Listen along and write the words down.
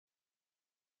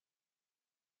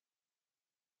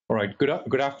All right.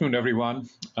 Good afternoon, everyone.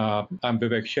 I'm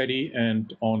Vivek Shetty,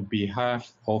 and on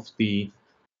behalf of the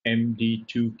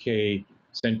MD2K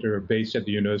Center based at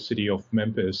the University of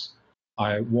Memphis,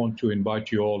 I want to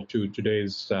invite you all to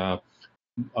today's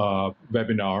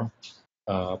webinar,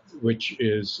 which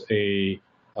is a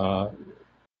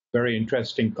very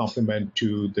interesting complement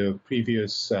to the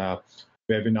previous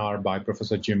webinar by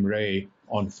Professor Jim Ray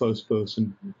on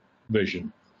first-person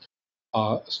vision.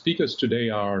 Speakers today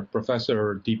are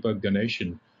Professor Deepak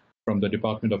Ganesan from the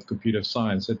Department of Computer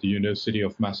Science at the University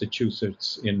of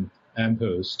Massachusetts in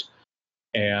Amherst.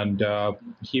 And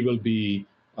he will be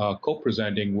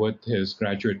co-presenting with his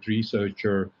graduate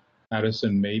researcher,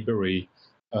 Addison Mayberry,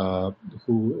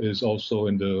 who is also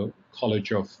in the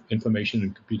College of Information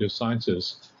and Computer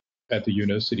Sciences at the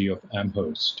University of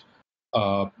Amherst.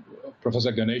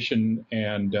 Professor Ganesan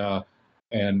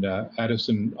and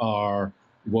Addison are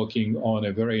working on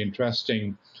a very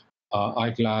interesting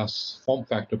eyeglass form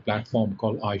factor platform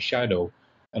called iShadow,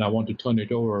 and I want to turn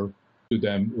it over to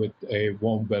them with a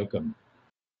warm welcome.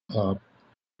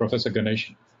 Professor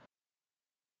Ganesan.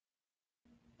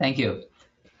 Thank you.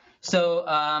 So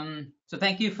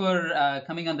thank you for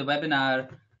coming on the webinar,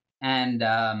 and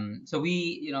and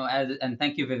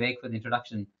thank you, Vivek, for the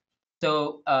introduction.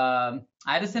 So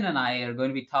Addison and I are going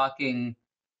to be talking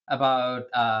about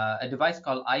a device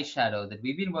called iShadow that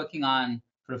we've been working on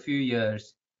for a few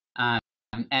years.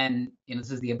 And this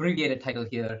is the abbreviated title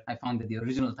here. I found that the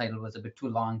original title was a bit too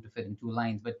long to fit in 2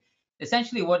 lines, but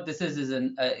essentially what this is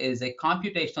a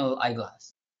computational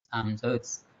eyeglass. So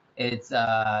it's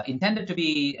intended to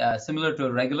be similar to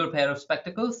a regular pair of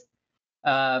spectacles,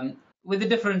 with the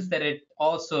difference that it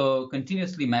also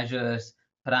continuously measures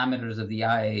parameters of the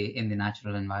eye in the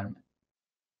natural environment.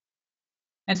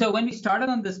 And so when we started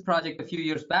on this project a few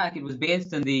years back, it was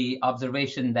based on the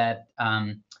observation that,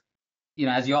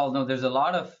 as you all know, there's a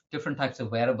lot of different types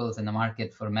of wearables in the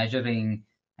market for measuring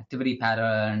activity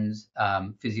patterns,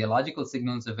 physiological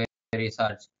signals of various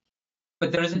sorts,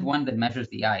 but there isn't one that measures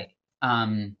the eye.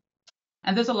 And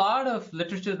there's a lot of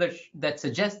literature that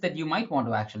suggests that you might want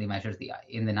to actually measure the eye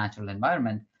in the natural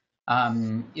environment.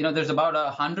 There's about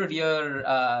 100-year,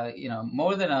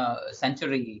 more than a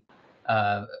century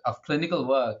of clinical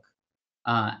work,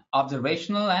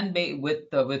 observational and with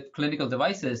clinical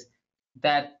devices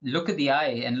that look at the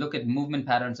eye and look at movement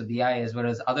patterns of the eye, as well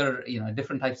as other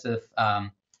different types of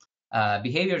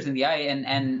behaviors in the eye,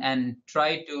 and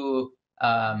try to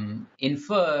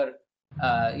infer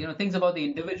things about the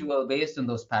individual based on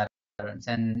those patterns,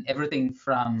 and everything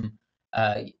from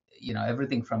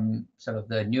sort of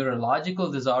the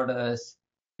neurological disorders,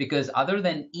 because other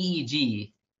than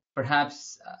EEG,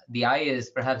 perhaps the eye is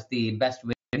perhaps the best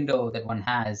window that one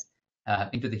has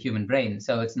into the human brain.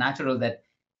 So it's natural that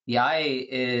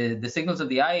the signals of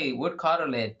the eye would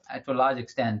correlate to a large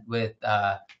extent with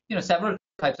several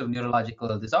types of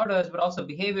neurological disorders, but also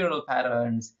behavioral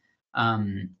patterns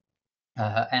and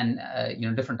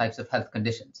different types of health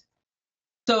conditions.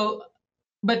 So,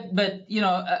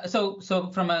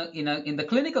 so from in the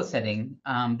clinical setting,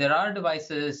 there are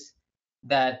devices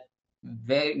that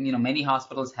many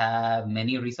hospitals have,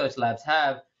 many research labs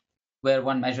have, where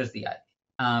one measures the eye.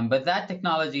 But that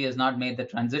technology has not made the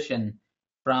transition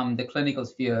from the clinical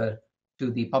sphere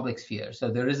to the public sphere. So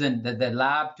there isn't the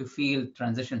lab to field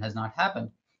transition has not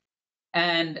happened.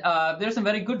 And there are some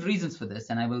very good reasons for this,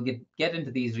 and I will get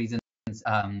into these reasons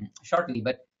shortly.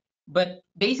 But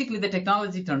basically, the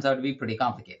technology turns out to be pretty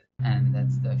complicated, and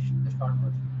that's the short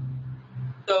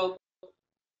version.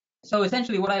 So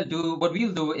essentially, what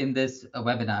we'll do in this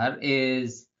webinar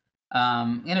is,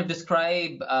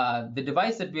 describe the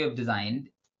device that we have designed,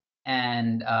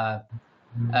 and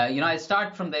I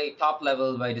start from the top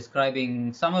level by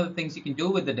describing some of the things you can do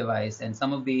with the device and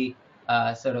some of the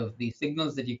sort of the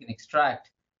signals that you can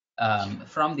extract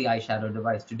from the iShadow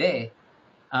device today,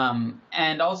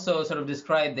 and also sort of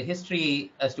describe the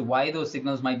history as to why those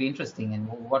signals might be interesting and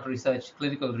what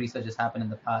clinical research has happened in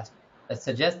the past that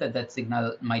suggests that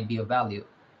signal might be of value.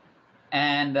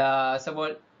 And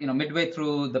midway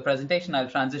through the presentation, I'll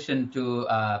transition to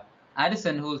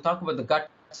Addison, who will talk about the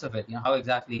guts of it, how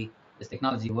exactly this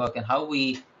technology works and how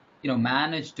we,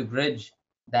 manage to bridge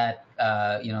that,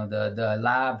 the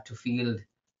lab to field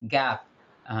gap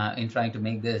in trying to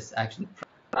make this actually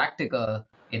practical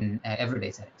in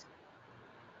everyday settings.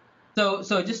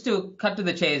 So just to cut to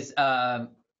the chase, our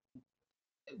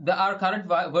current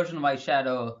version of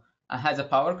iShadow has a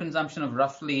power consumption of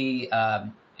roughly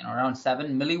around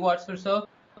 7 milliwatts or so.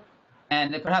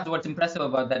 And perhaps what's impressive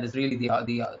about that is really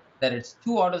that it's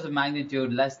 2 orders of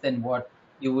magnitude less than what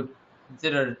you would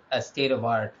consider a state of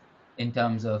art in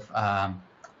terms of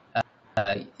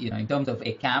in terms of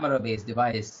a camera-based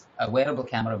device, a wearable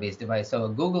camera-based device. So a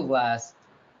Google Glass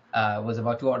was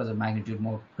about 2 orders of magnitude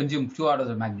more, consumed 2 orders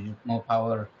of magnitude more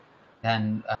power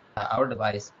than our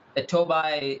device. The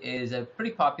Tobai is a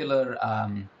pretty popular,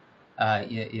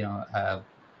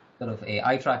 sort of a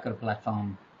eye tracker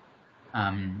platform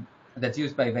that's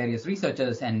used by various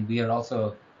researchers, and we are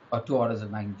also about 2 orders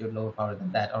of magnitude lower power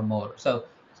than that or more. So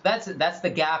that's the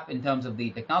gap in terms of the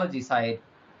technology side.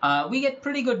 We get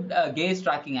pretty good gaze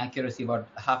tracking accuracy, about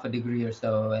half a degree or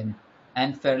so,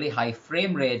 and fairly high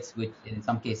frame rates, which in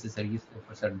some cases are useful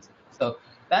for certain signals. So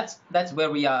that's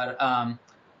where we are.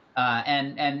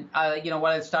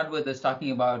 What I'll start with is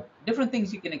talking about different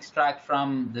things you can extract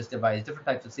from this device, different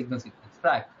types of signals you can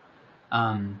extract.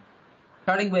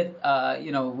 Starting with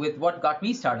with what got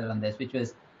me started on this, which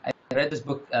was I read this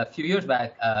book a few years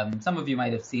back. Some of you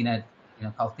might have seen it,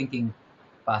 called Thinking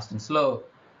Fast and Slow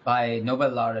by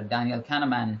Nobel laureate Daniel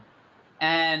Kahneman,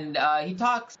 and he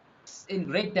talks in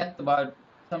great depth about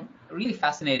some really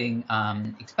fascinating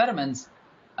experiments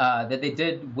that they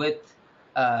did with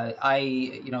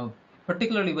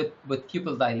particularly with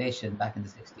pupil dilation back in the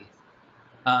 60s,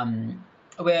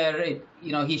 where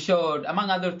he showed, among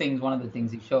other things, one of the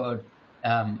things he showed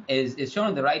is shown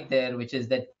on the right there, which is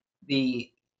that you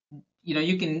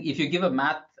can, if you give a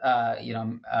math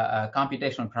a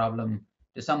computational problem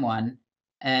to someone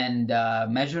and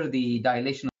measure the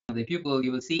dilation of the pupil,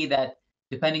 you will see that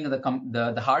depending on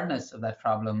the hardness of that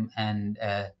problem and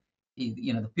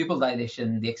the pupil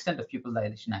dilation, the extent of pupil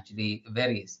dilation actually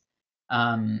varies.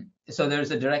 So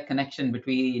there's a direct connection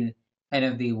between kind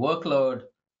of the workload,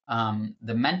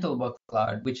 the mental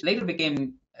workload, which later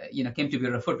came to be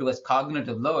referred to as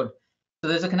cognitive load. So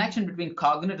there's a connection between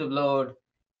cognitive load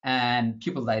and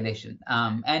pupil dilation.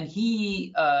 And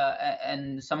he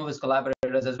and some of his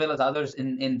collaborators, as well as others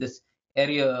in this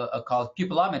area called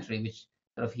pupilometry, which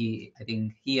sort of I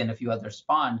think he and a few others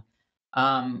spawned,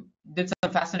 did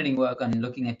some fascinating work on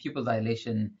looking at pupil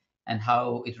dilation and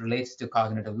how it relates to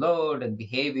cognitive load and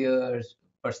behaviors,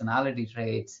 personality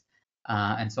traits,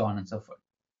 and so on and so forth.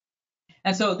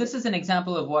 And so this is an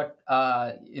example of what,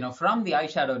 from the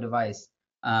iShadow device,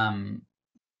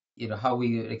 how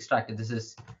we extracted. This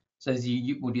is, so as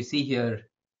what you see here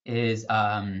is,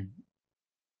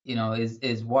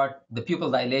 is what the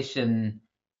pupil dilation,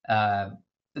 the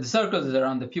circles is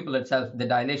around the pupil itself. The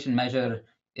dilation measure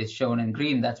is shown in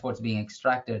green. That's what's being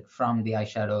extracted from the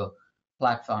iShadow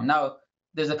platform. Now,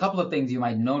 there's a couple of things you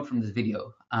might note from this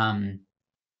video.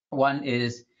 One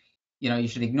is, you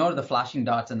should ignore the flashing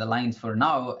dots and the lines for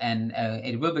now, and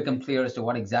it will become clear as to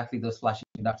what exactly those flashing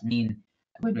dots mean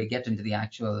when we get into the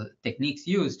actual techniques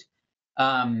used.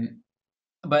 And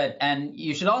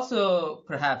you should also,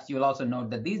 perhaps you will also note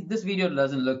that this video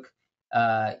doesn't look,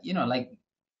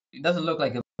 it doesn't look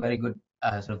like a very good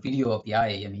sort of video of the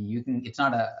eye. I mean, it's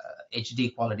not a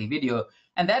HD quality video,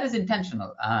 and that is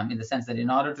intentional in the sense that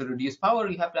in order to reduce power,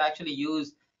 you have to actually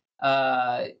use,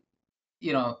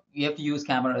 you have to use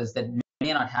cameras that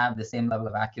may not have the same level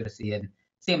of accuracy and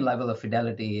same level of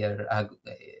fidelity or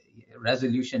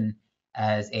resolution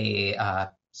as a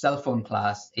cell phone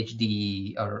class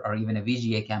HD or even a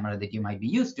VGA camera that you might be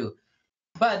used to.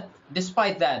 But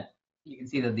despite that, you can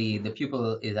see that the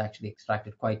pupil is actually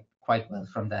extracted quite well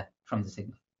from the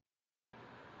signal.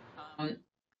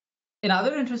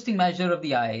 Another interesting measure of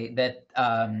the eye that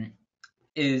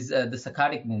is the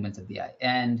saccadic movements of the eye.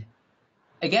 And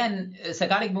again,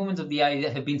 saccadic movements of the eye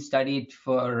have been studied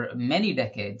for many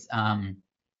decades,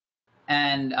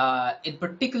 and in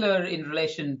particular in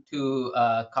relation to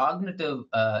cognitive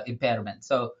impairment.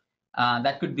 So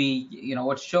that could be,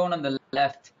 what's shown on the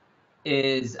left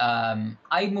is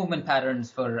eye movement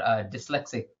patterns for a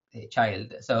dyslexic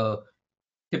child. So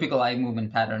typical eye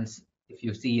movement patterns, if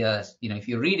you see if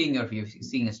you're reading or if you're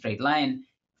seeing a straight line,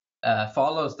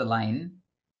 follows the line.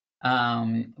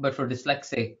 But for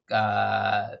dyslexic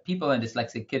people and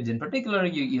dyslexic kids in particular,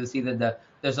 you'll see that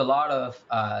there's a lot of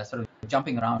sort of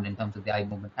jumping around in terms of the eye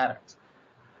movement patterns.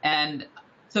 And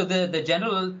so the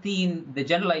general theme, the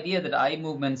general idea that eye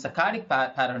movements, saccadic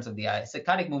patterns of the eye,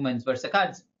 saccadic movements, where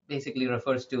saccades basically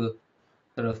refers to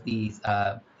sort of these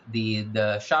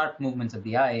the sharp movements of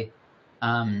the eye.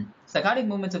 Saccadic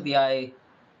movements of the eye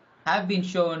have been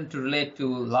shown to relate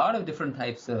to a lot of different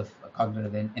types of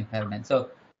cognitive impairment.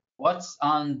 So what's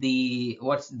the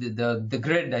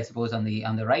grid, I suppose, on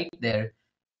the right there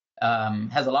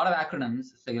has a lot of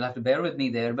acronyms, so you'll have to bear with me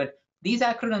there. But these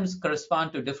acronyms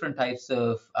correspond to different types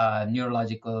of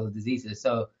neurological diseases.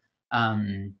 So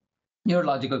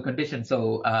neurological conditions.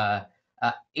 So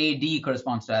AD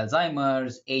corresponds to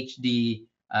Alzheimer's, HD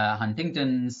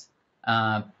Huntington's,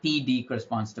 PD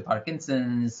corresponds to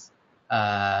Parkinson's,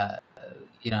 and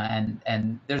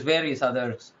there's various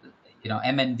others.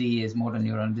 MND is motor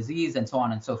neuron disease, and so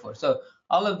on and so forth. So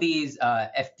all of these,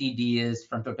 FTD is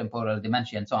frontotemporal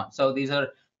dementia, and so on. So these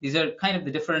are kind of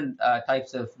the different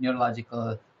types of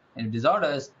neurological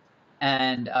disorders.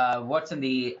 And what's in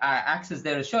the axis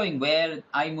there is showing where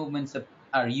eye movements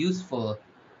are useful,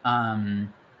 in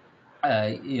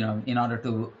order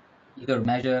to either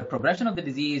measure progression of the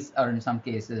disease or in some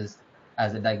cases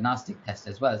as a diagnostic test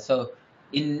as well. So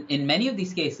in many of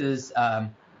these cases,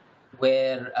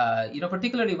 where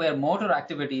particularly where motor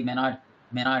activity may not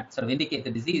sort of indicate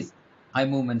the disease, eye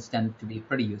movements tend to be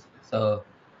pretty useful. So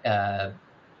the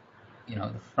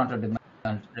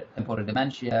frontotemporal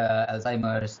dementia,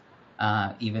 Alzheimer's,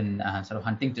 even sort of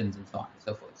Huntington's, and so on and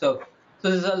so forth. So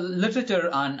there's a literature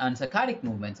on saccadic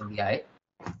movements of the eye,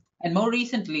 and more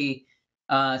recently,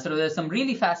 there's some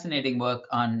really fascinating work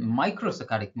on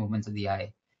microsaccadic movements of the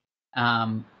eye.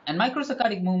 And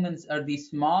microsaccadic movements are the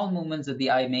small movements that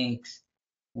the eye makes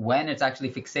when it's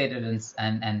actually fixated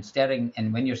and staring,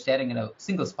 and when you're staring at a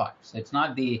single spot. So it's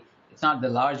not the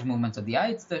large movements of the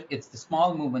eye; it's the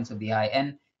small movements of the eye.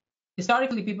 And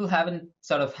historically, people haven't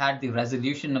sort of had the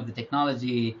resolution of the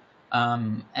technology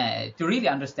to really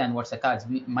understand what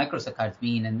microsaccades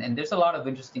mean. And there's a lot of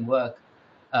interesting work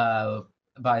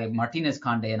by Martinez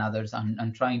Conde and others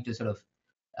on trying to sort of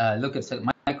look at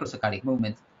microsaccadic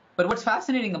movements. But what's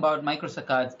fascinating about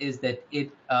microsaccades is that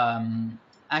it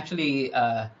actually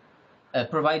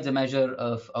provides a measure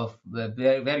of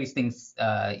various things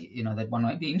that one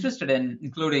might be interested in,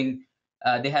 including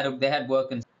they had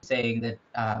work in saying that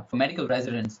for medical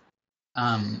residents,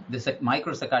 the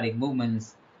microsaccadic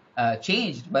movements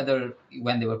changed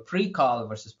when they were pre-call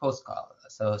versus post-call.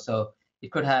 So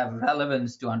it could have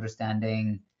relevance to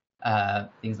understanding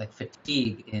things like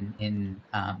fatigue in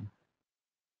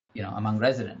among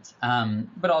residents,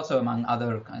 but also among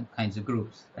other kinds of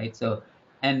groups, right? So,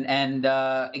 and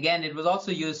again, it was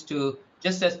also used to,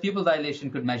 just as pupil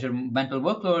dilation could measure mental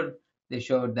workload, they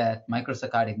showed that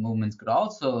microsaccadic movements could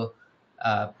also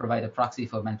provide a proxy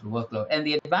for mental workload. And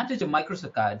the advantage of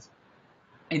microsaccades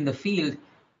in the field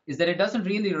is that it doesn't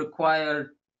really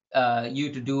require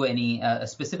you to do any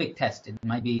specific test. It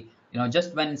might be,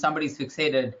 just when somebody's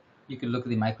fixated, you can look at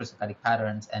the microsaccadic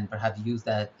patterns and perhaps use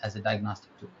that as a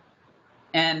diagnostic tool.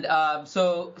 And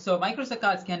so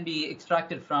microsaccades can be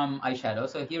extracted from iShadow.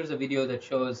 So here's a video that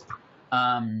shows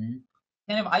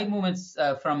kind of eye movements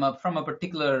from a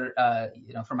particular,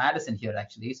 from Addison here,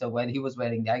 actually. So when he was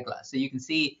wearing the eyeglass. So you can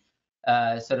see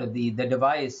sort of the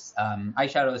device,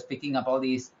 iShadow is picking up all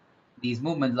these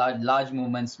movements, large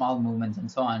movements, small movements,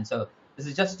 and so on. So this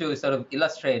is just to sort of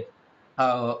illustrate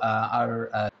how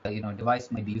our device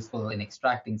might be useful in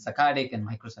extracting saccadic and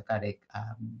microsaccadic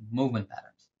movement patterns.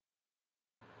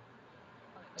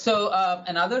 So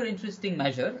another interesting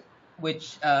measure,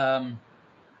 which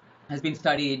has been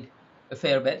studied a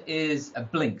fair bit, is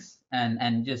blinks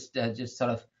and just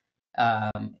sort of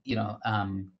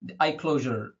eye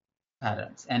closure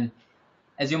patterns. And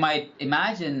as you might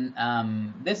imagine,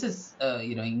 this is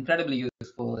incredibly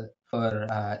useful for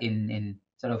in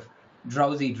sort of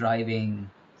drowsy driving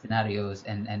scenarios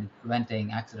and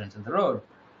preventing accidents on the road.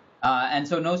 And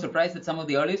so no surprise that some of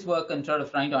the earliest work on sort of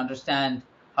trying to understand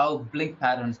how blink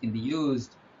patterns can be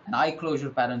used and eye closure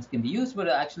patterns can be used were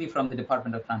actually from the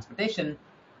Department of Transportation.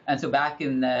 And so back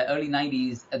in the early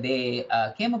 90s, they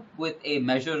came up with a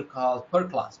measure called per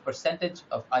class, percentage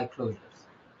of eye closures,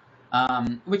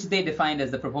 which they defined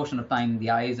as the proportion of time the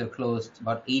eyes are closed,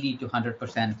 about 80 to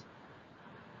 100%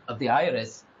 of the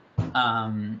iris.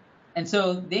 And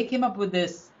so they came up with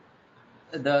this,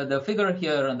 the figure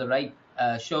here on the right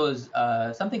shows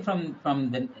something from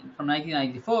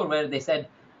 1994, where they said,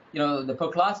 the per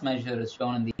class measure is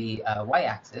shown on the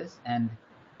y-axis, and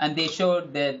they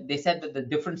showed that they said that the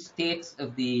different states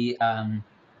of the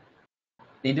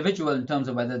individual, in terms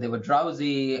of whether they were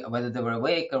drowsy, whether they were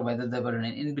awake, or whether they were in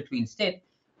an in-between state,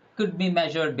 could be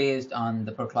measured based on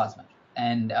the per class measure.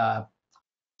 And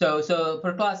so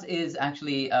per class is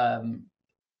actually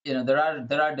there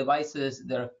are devices,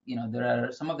 there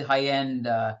are some of the high-end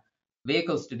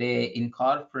vehicles today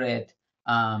incorporate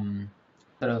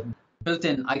sort of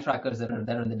built-in eye trackers that are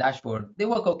there on the dashboard. They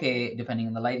work okay depending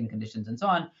on the lighting conditions and so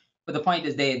on. But the point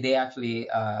is they actually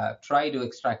try to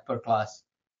extract per class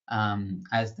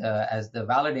as the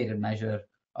validated measure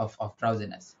of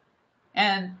drowsiness.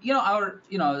 And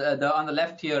on the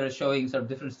left here is showing sort of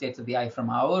different states of the eye from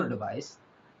our device.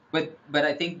 But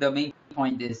I think the main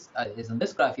point is on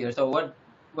this graph here. So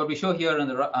what we show here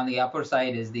on the upper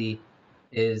side is the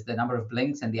number of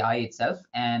blinks and the eye itself,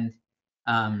 and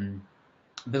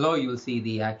below you will see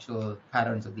the actual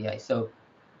patterns of the eye. So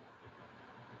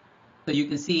you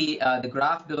can see the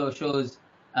graph below shows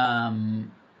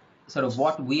sort of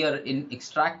what we are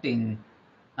extracting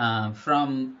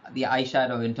from the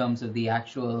eyeshadow in terms of the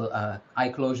actual eye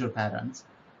closure patterns,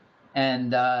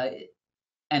 and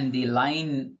the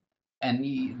line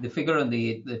and the figure on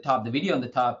the top, the video on the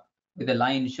top with the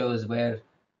line shows where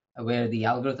the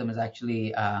algorithm is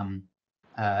actually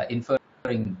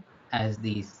inferring as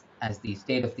the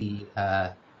state of the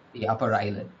upper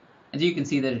eyelid. And so you can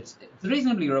see that it's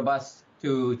reasonably robust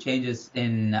to changes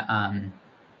in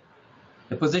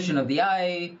the position of the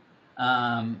eye,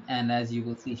 and as you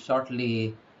will see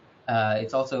shortly,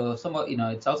 it's also somewhat,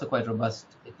 it's also quite robust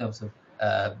in terms of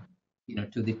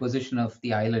to the position of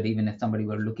the eyelid, even if somebody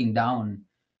were looking down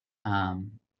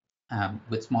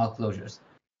with small closures.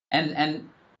 And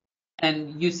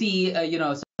you see,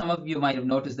 some of you might have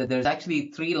noticed that there's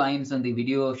actually 3 lines on the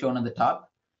video shown on the top.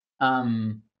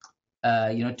 2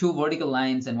 vertical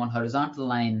lines and 1 horizontal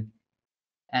line.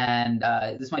 And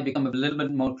this might become a little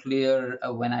bit more clear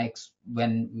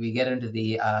when we get into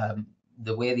the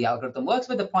way the algorithm works.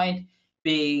 But the point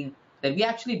being that we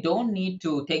actually don't need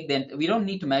to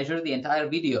measure the entire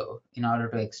video in order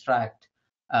to extract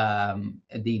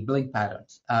the blink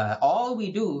patterns. All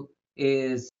we do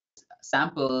is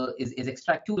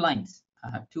extract 2 lines,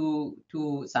 two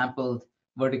sampled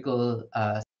vertical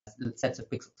sets of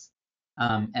pixels.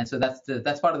 And so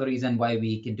that's part of the reason why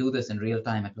we can do this in real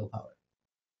time at low power.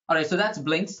 All right, so that's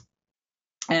blinks.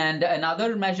 And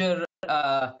another measure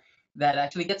that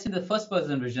actually gets into the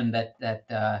first-person vision that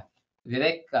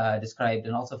Vivek described,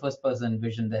 and also first-person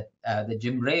vision that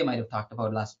Jim Ray might have talked about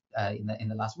in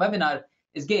the last webinar,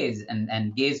 is gaze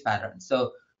and gaze patterns.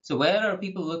 So where are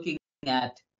people looking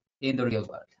at in the real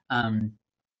world?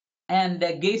 And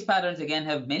gaze patterns, again,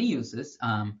 have many uses,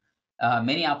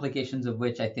 many applications of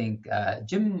which I think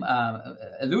Jim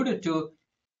alluded to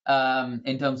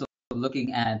in terms of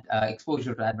looking at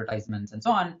exposure to advertisements and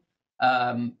so on.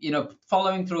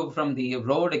 Following through from the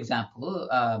road example,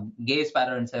 gaze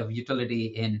patterns have utility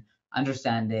in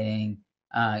understanding,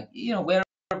 where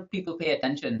people pay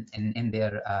attention in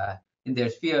their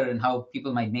sphere and how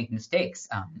people might make mistakes.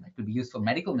 It could be used for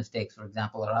medical mistakes, for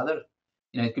example, or other,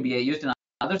 it could be used in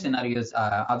other scenarios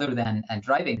other than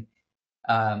driving.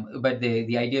 But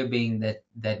the idea being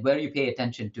that where you pay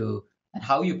attention to and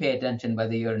how you pay attention,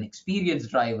 whether you're an experienced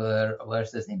driver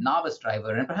versus a novice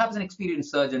driver, and perhaps an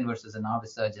experienced surgeon versus a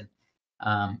novice surgeon,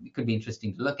 it could be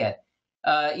interesting to look at.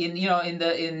 In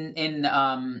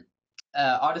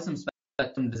autism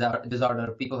spectrum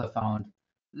disorder, people have found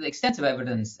extensive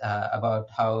evidence about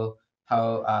how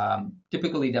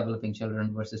typically developing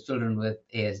children versus children with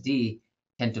ASD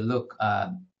tend to look.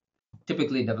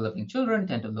 Typically developing children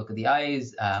tend to look at the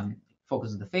eyes,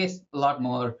 focus on the face a lot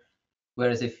more,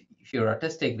 whereas if you're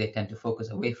autistic, they tend to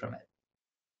focus away from it.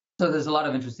 So there's a lot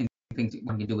of interesting things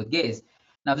one can do with gaze.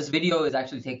 Now, this video is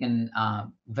actually taken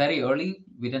very early.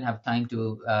 We didn't have time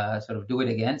to sort of do it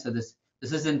again. So this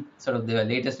isn't sort of the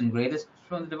latest and greatest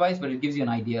from the device, but it gives you an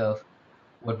idea of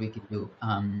what we can do.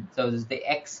 So the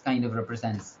X kind of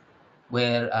represents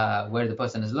where the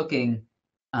person is looking,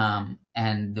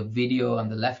 and the video on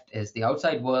the left is the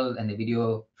outside world, and the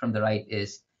video from the right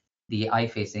is the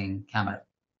eye-facing camera.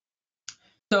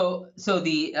 So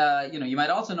the you might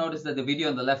also notice that the video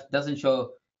on the left doesn't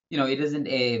show, it isn't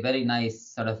a very nice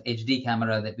sort of HD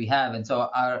camera that we have, and so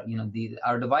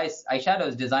our device iShadow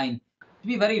is designed to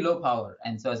be very low power,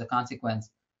 and so as a consequence,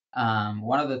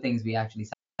 one of the things we actually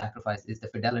sacrifice is the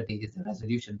fidelity, is the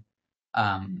resolution.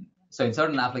 So in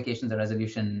certain applications, the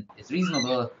resolution is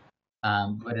reasonable,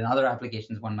 but in other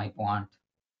applications, one might want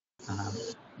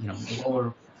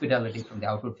lower fidelity from the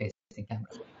outward-facing camera.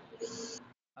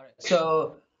 All right.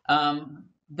 So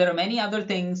there are many other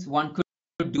things one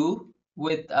could do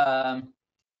with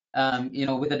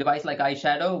with a device like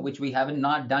iShadow, which we haven't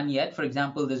not done yet. For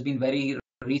example, there's been very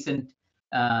recent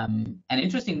and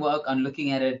interesting work on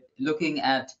looking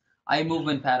at eye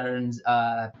movement patterns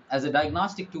as a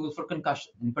diagnostic tool for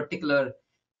concussion. In particular,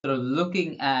 sort of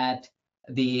looking at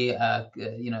the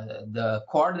the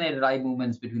coordinated eye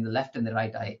movements between the left and the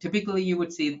right eye. Typically, you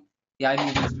would see the eye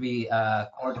movements to be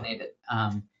coordinated.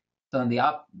 So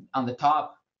on the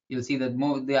top, you'll see that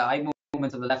the eye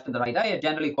movements of the left and the right eye are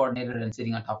generally coordinated and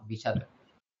sitting on top of each other.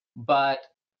 But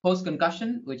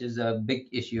post-concussion, which is a big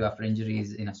issue after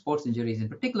injuries, sports injuries in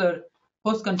particular,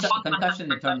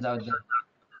 post-concussion, it turns out that.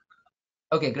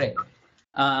 Okay, great.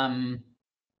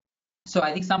 So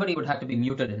I think somebody would have to be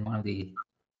muted in one of the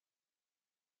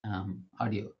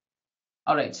audio.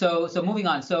 All right, so moving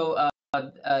on. So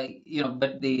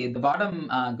but the bottom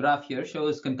graph here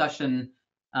shows concussion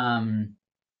the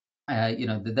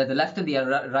left and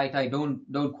the right eye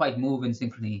don't quite move in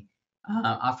synchrony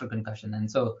after concussion. And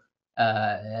so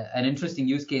an interesting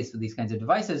use case for these kinds of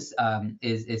devices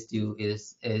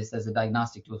is as a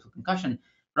diagnostic tool for concussion.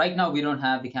 Right now, we don't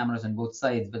have the cameras on both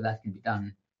sides, but that can be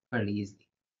done fairly easily.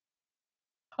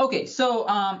 Okay, so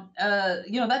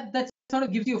that sort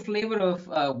of gives you a flavor of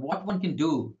what one can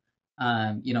do,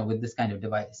 with this kind of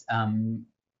device, and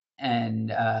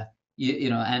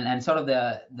sort of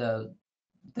the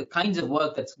kinds of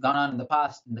work that's gone on in the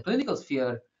past in the clinical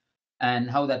sphere,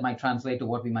 and how that might translate to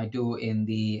what we might do in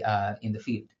the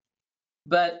field.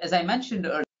 But as I mentioned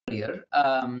earlier,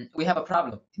 we have a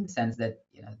problem in the sense that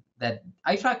that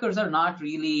eye trackers are not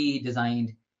really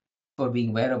designed for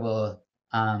being wearable,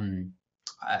 in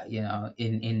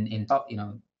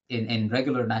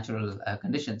regular natural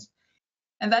conditions.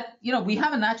 And that, we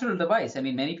have a natural device. I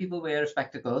mean, many people wear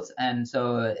spectacles, and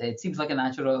so it seems like a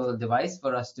natural device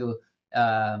for us to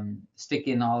stick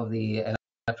in all of the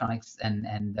electronics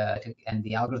and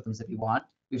the algorithms that we want.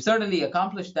 We've certainly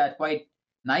accomplished that quite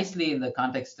nicely in the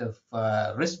context of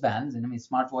wristbands. And I mean,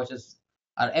 smartwatches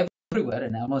are everywhere,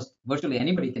 and almost virtually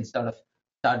anybody can start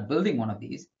building one of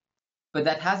these. But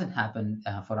that hasn't happened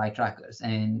for eye trackers.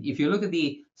 And if you look at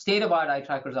the state-of-art eye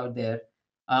trackers out there,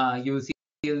 you'll see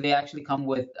they actually come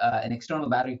with an external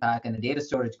battery pack and a data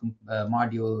storage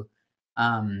module.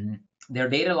 They're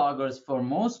data loggers for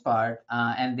most part,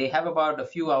 and they have about a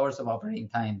few hours of operating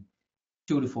time,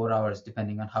 2 to 4 hours,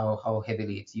 depending on how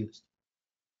heavily it's used.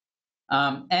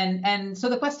 And so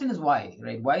the question is why,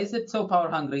 right? Why is it so power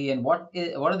hungry, and what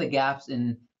are the gaps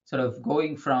in sort of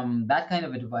going from that kind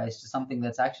of a device to something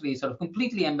that's actually sort of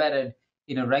completely embedded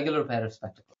in a regular pair of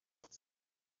spectacles?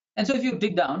 And so if you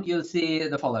dig down, you'll see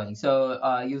the following. So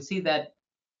you'll see that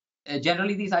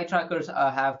generally these eye trackers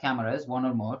have cameras, one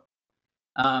or more.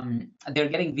 They're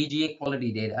getting VGA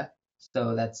quality data.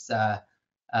 So that's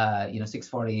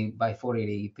 640 by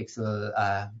 480 pixel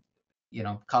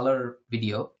color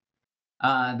video.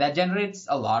 That generates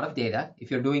a lot of data.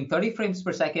 If you're doing 30 frames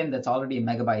per second, that's already a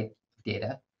megabyte of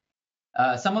data.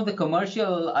 Some of the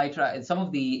commercial some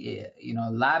of the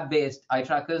lab-based eye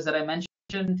trackers that I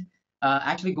mentioned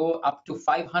actually go up to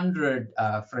 500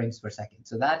 frames per second.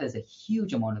 So that is a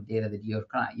huge amount of data that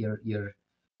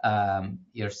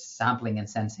you're sampling and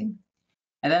sensing.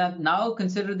 And then now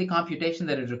consider the computation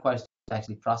that it requires to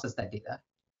actually process that data.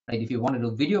 Right? If you want to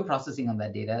do video processing on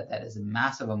that data, that is a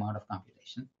massive amount of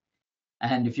computation.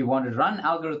 And if you want to run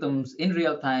algorithms in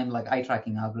real time, like eye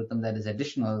tracking algorithm, that is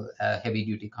additional heavy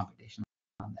duty computation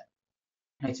on that.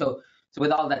 Right? So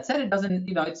with all that said, it doesn't,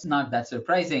 it's not that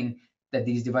surprising that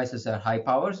these devices are high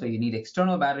power. So you need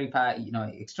external battery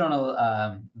external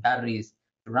batteries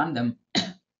to run them,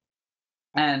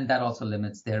 and that also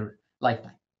limits their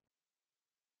lifetime.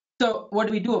 So what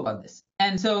do we do about this?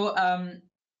 And so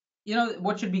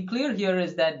what should be clear here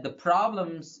is that the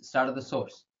problems start at the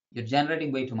source. You're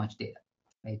generating way too much data,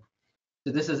 right?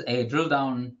 So this is a drill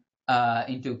down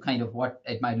into kind of what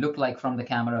it might look like from the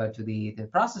camera to the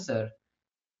processor.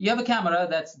 You have a camera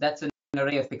that's an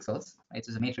array of pixels, right? So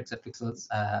it's a matrix of pixels.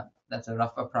 That's a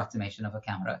rough approximation of a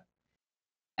camera.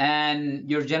 And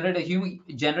you're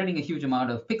generating a huge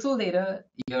amount of pixel data.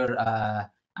 You're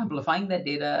amplifying that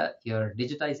data. You're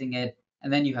digitizing it,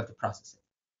 and then you have to process it,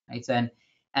 right? So,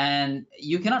 and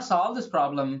you cannot solve this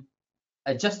problem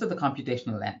just at the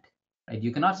computational end, right?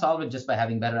 You cannot solve it just by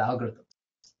having better algorithms,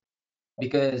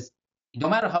 because no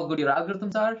matter how good your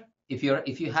algorithms are, if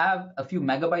you have a few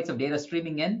megabytes of data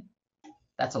streaming in,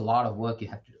 that's a lot of work you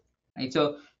have to do, right?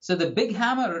 So the big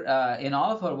hammer in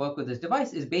all of our work with this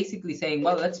device is basically saying,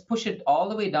 well, let's push it all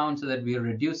the way down so that we're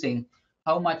reducing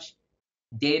how much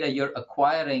data you're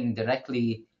acquiring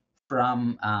directly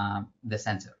from the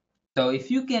sensor. So if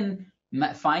you can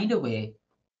find a way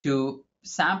to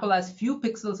sample as few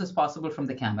pixels as possible from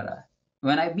the camera.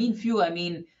 When I mean few, I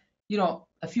mean,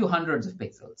 a few hundreds of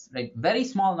pixels, right? Very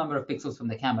small number of pixels from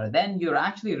the camera. Then you're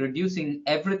actually reducing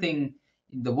everything,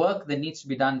 the work that needs to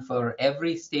be done for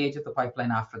every stage of the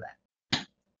pipeline after that.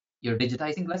 You're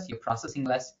digitizing less, you're processing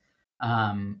less,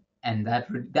 and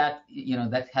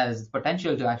that has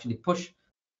potential to actually push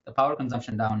the power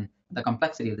consumption down, the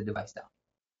complexity of the device down.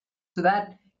 So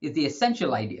that is the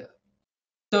essential idea.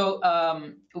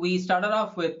 So we started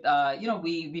off with,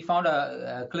 we found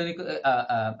a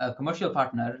commercial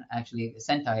partner, actually,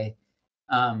 Sentai,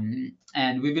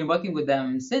 and we've been working with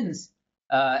them since.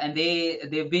 And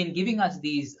they've been giving us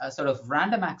these sort of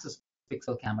random access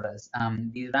pixel cameras.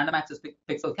 These random access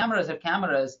pixel cameras are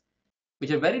cameras which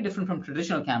are very different from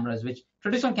traditional cameras. Which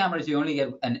traditional cameras you only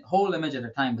get a whole image at a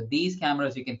time, but these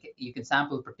cameras you can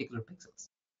sample particular pixels.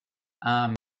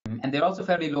 And they're also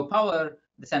fairly low power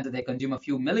in the sense that they consume a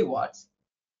few milliwatts.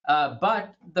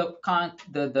 But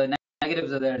the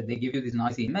negatives are there. They give you this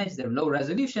noisy image. They're low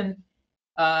resolution.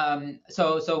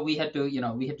 So we had to,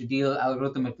 we had to deal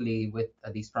algorithmically with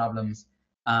these problems,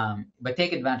 but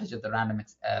take advantage of the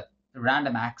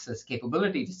random access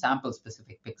capability to sample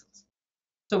specific pixels.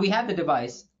 So we had the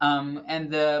device,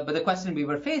 but the question we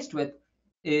were faced with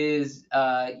is,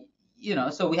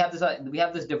 so we have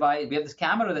this device, we have this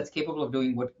camera that's capable of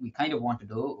doing what we kind of want to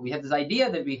do. We have this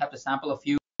idea that we have to sample as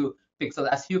few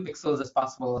pixels as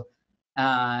possible.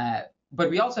 But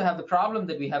we also have the problem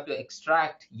that we have to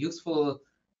extract useful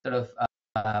sort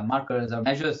of markers or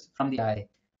measures from the eye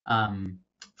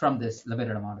from this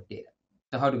limited amount of data.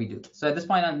 So how do we do this? So at this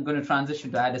point, I'm going to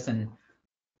transition to Addison.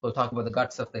 We'll talk about the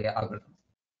guts of the algorithm.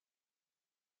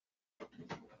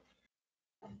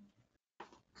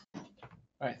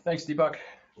 All right, thanks, Deepak.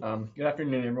 Good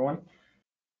afternoon, everyone.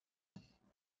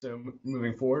 So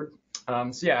moving forward.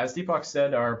 So yeah, as Deepak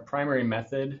said, our primary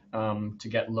method to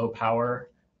get low power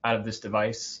out of this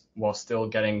device while still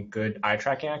getting good eye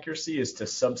tracking accuracy is to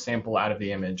subsample out of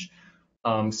the image.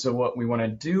 So what we want to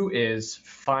do is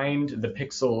find the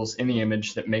pixels in the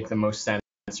image that make the most sense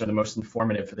or the most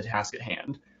informative for the task at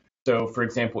hand. So for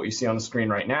example, what you see on the screen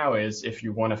right now is if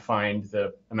you want to find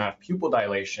the amount of pupil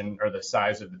dilation or the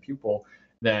size of the pupil,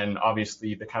 then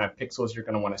obviously the kind of pixels you're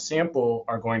going to want to sample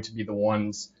are going to be the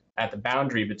ones at the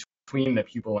boundary between the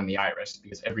pupil and the iris,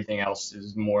 because everything else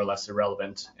is more or less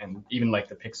irrelevant. And even like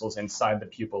the pixels inside the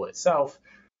pupil itself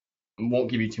won't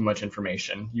give you too much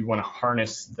information. You want to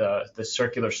harness the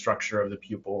circular structure of the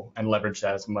pupil and leverage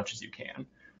that as much as you can.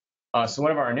 So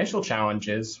one of our initial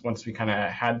challenges, once we kind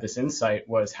of had this insight,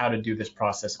 was how to do this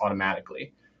process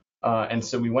automatically. And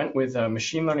so we went with a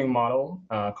machine learning model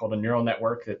called a neural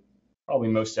network that probably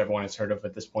most everyone has heard of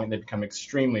at this point. They've become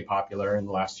extremely popular in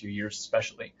the last few years,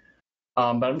 especially.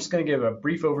 But I'm just going to give a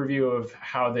brief overview of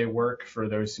how they work for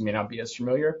those who may not be as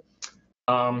familiar.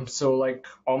 So like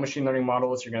all machine learning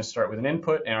models, you're going to start with an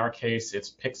input. In our case,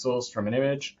 it's pixels from an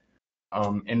image.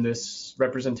 In this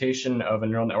representation of a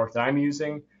neural network that I'm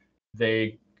using,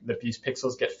 these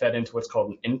pixels get fed into what's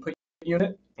called an input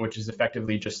unit, which is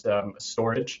effectively just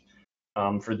storage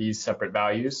for these separate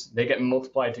values. They get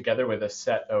multiplied together with a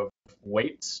set of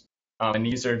weights, and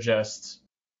these are just,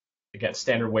 again,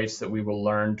 standard weights that we will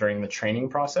learn during the training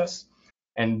process.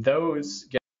 And those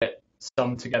get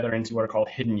summed together into what are called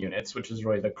hidden units, which is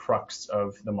really the crux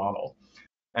of the model.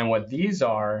 And what these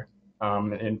are,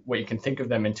 and what you can think of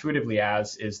them intuitively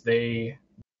as, is they,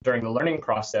 during the learning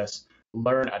process,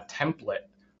 learn a template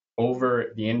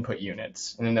over the input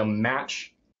units. And then they'll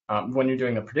match, when you're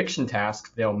doing a prediction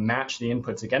task, they'll match the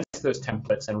inputs against those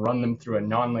templates and run them through a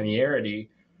nonlinearity,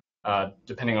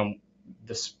 depending on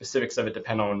the specifics of it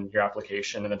depend on your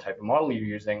application and the type of model you're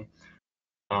using.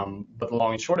 But the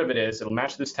long and short of it is it'll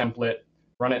match this template,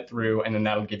 run it through, and then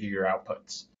that'll give you your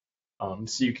outputs.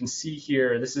 So you can see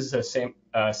here, this is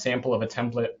a sample of a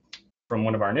template from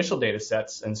one of our initial data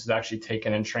sets, and this is actually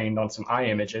taken and trained on some eye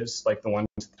images, like the ones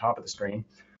at the top of the screen.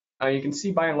 You can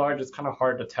see by and large, it's kind of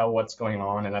hard to tell what's going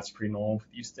on, and that's pretty normal for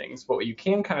these things. But what you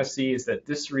can kind of see is that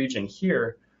this region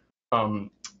here,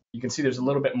 you can see there's a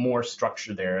little bit more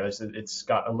structure there. It's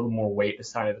got a little more weight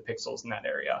assigned to the pixels in that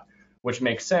area, which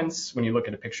makes sense when you look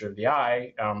at a picture of the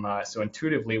eye. So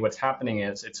intuitively, what's happening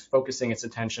is it's focusing its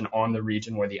attention on the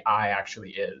region where the eye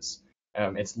actually is.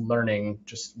 It's learning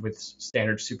just with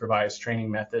standard supervised training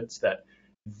methods that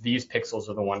these pixels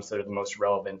are the ones that are the most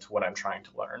relevant to what I'm trying to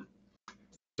learn.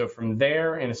 So from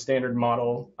there, in a standard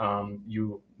model,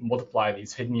 you multiply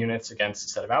these hidden units against a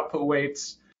set of output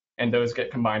weights, and those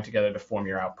get combined together to form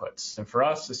your outputs. And for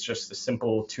us, it's just the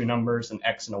simple two numbers, an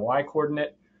X and a Y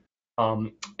coordinate.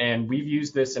 And we've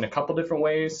used this in a couple different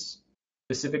ways.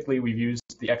 Specifically, we've used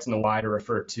the X and the Y to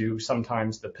refer to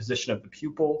sometimes the position of the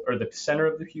pupil or the center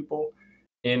of the pupil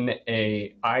in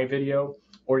a eye video,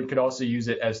 or you could also use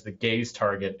it as the gaze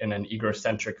target in an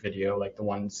egocentric video like the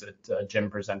ones that Jim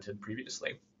presented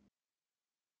previously.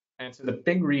 And so the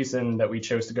big reason that we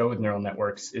chose to go with neural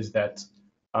networks is that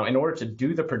in order to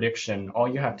do the prediction, all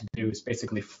you have to do is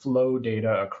basically flow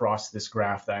data across this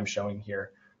graph that I'm showing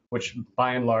here, which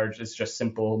by and large is just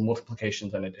simple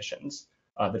multiplications and additions.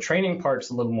 The training part's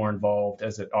a little more involved,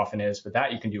 as it often is, but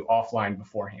that you can do offline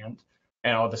beforehand.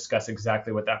 And I'll discuss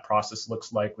exactly what that process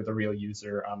looks like with a real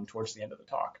user towards the end of the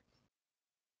talk.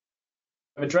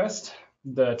 I've addressed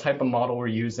the type of model we're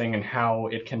using and how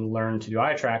it can learn to do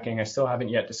eye tracking. I still haven't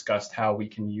yet discussed how we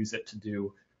can use it to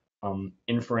do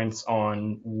inference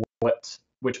on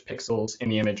which pixels in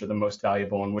the image are the most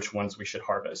valuable and which ones we should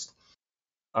harvest.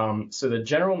 So the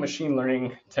general machine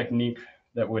learning technique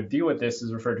that would deal with this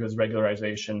is referred to as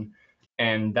regularization.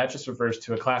 And that just refers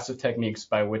to a class of techniques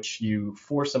by which you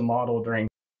force a model during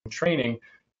training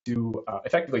to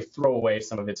effectively throw away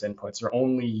some of its inputs or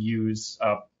only use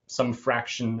some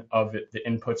fraction of the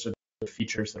inputs or the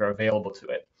features that are available to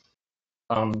it.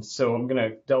 So I'm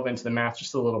going to delve into the math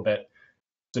just a little bit.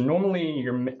 So normally,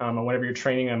 whenever you're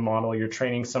training a model, you're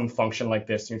training some function like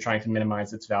this, and you're trying to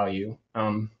minimize its value.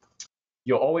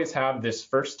 You'll always have this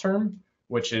first term,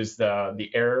 which is the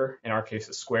error, in our case,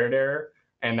 a squared error.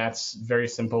 And that's very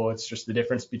simple. It's just the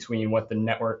difference between what the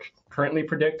network currently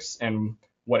predicts and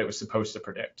what it was supposed to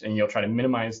predict. And you'll try to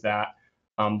minimize that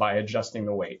by adjusting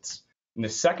the weights. And the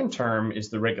second term is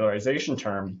the regularization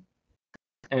term.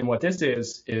 And what this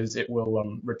is it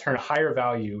will return a higher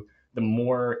value the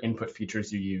more input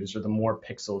features you use or the more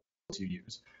pixels you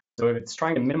use. So if it's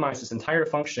trying to minimize this entire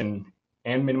function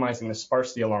and minimizing the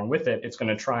sparsity along with it, it's going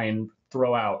to try and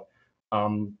throw out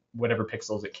whatever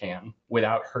pixels it can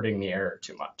without hurting the error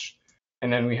too much.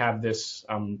 And then we have this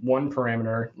one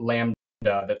parameter, lambda,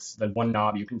 that's the one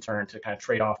knob you can turn to kind of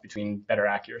trade off between better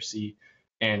accuracy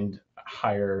and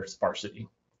higher sparsity.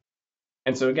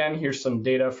 And so again, here's some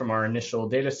data from our initial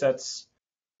data sets.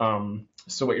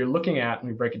 So what you're looking at, let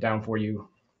me break it down for you,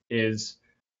 is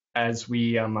as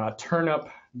we turn up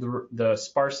the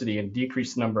sparsity and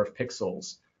decrease the number of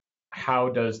pixels, how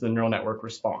does the neural network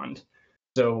respond?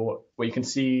 So what you can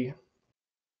see,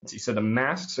 let's see, so the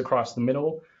masks across the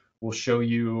middle will show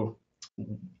you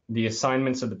the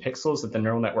assignments of the pixels that the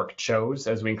neural network chose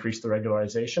as we increase the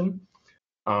regularization.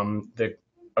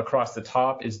 Across the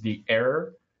top is the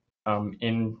error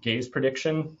in gaze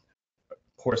prediction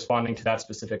corresponding to that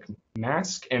specific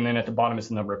mask, and then at the bottom is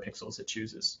the number of pixels it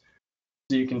chooses.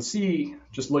 So you can see,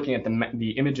 just looking at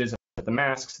the images of the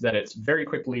masks, that it's very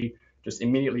quickly just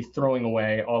immediately throwing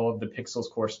away all of the pixels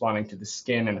corresponding to the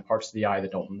skin and the parts of the eye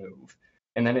that don't move.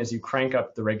 And then as you crank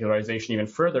up the regularization even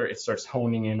further, it starts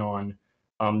honing in on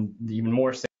the even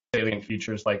more salient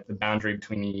features like the boundary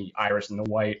between the iris and the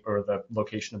white or the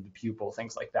location of the pupil,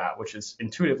 things like that, which is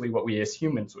intuitively what we as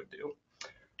humans would do.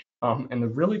 And the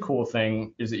really cool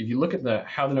thing is that if you look at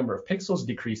how the number of pixels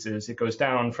decreases, it goes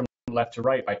down from left to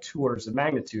right by 2 orders of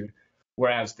magnitude,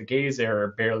 whereas the gaze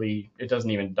error it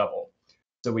doesn't even double.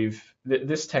 So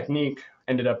this technique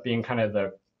ended up being kind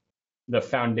of the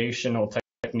foundational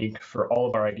technique for all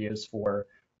of our ideas for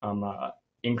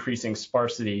increasing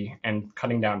sparsity and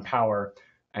cutting down power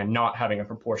and not having a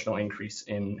proportional increase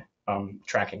in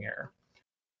tracking error.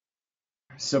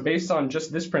 So based on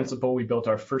just this principle, we built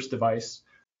our first device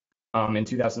in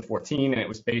 2014, and it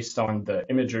was based on the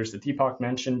imagers that Deepak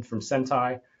mentioned from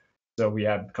Sentai. So we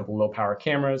had a couple low power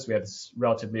cameras, we had this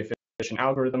relatively efficient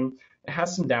algorithm. It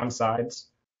has some downsides,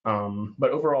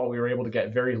 but overall we were able to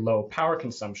get very low power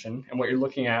consumption. And what you're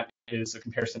looking at is a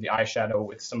comparison of the iShadow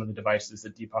with some of the devices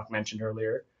that Deepak mentioned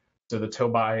earlier. So the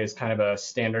Tobai is kind of a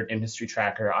standard industry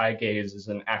tracker. iGaze is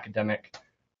an academic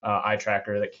eye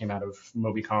tracker that came out of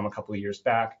Mobicom a couple of years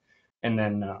back. And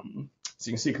then, so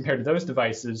you can see compared to those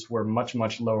devices, we're much,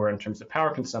 much lower in terms of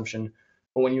power consumption.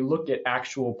 But when you look at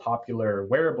actual popular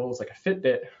wearables like a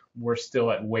Fitbit, we're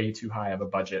still at way too high of a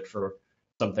budget for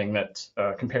something that,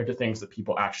 compared to things that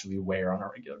people actually wear on a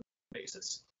regular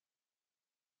basis.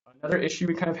 Another issue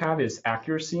we kind of have is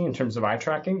accuracy in terms of eye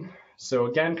tracking. So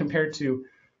again, compared to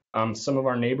some of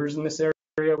our neighbors in this area,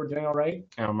 we're doing all right.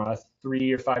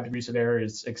 3 or 5 degrees of error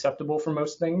is acceptable for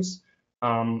most things,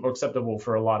 or acceptable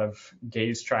for a lot of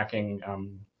gaze tracking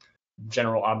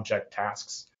general object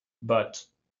tasks. But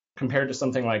compared to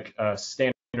something like a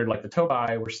standard like the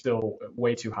Tobai, we're still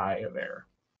way too high of error.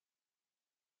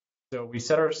 So we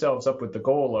set ourselves up with the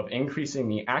goal of increasing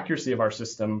the accuracy of our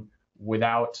system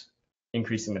without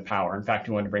increasing the power. In fact,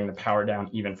 we want to bring the power down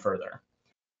even further.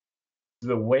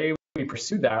 The way we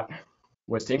pursued that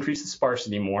was to increase the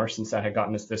sparsity more, since that had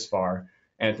gotten us this far.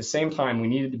 And at the same time, we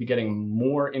needed to be getting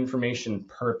more information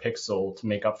per pixel to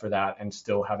make up for that and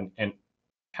still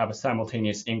have a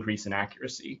simultaneous increase in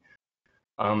accuracy.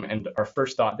 And our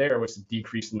first thought there was to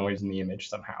decrease the noise in the image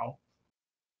somehow.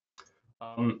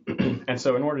 And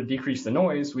so in order to decrease the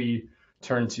noise, we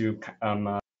turned to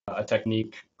a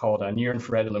technique called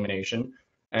near-infrared illumination.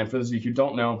 And for those of you who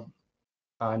don't know,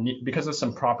 because of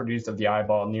some properties of the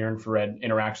eyeball, near-infrared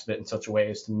interacts with it in such a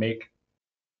way as to make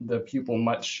the pupil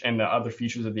and the other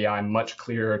features of the eye much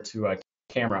clearer to a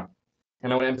camera.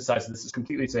 And I want to emphasize that this is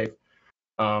completely safe.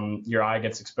 Your eye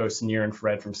gets exposed to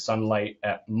near-infrared from sunlight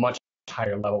at much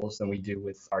higher levels than we do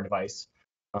with our device.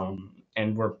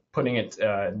 And we're putting it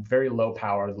very low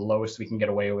power, the lowest we can get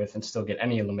away with, and still get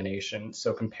any illumination.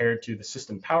 So compared to the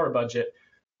system power budget,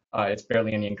 it's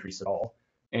barely any increase at all.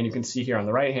 And you can see here on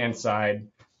the right-hand side,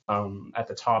 at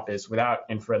the top is without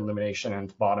infrared illumination and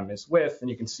the bottom is with, and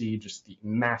you can see just the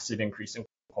massive increase in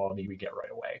quality we get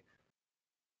right away.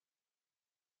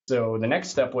 So the next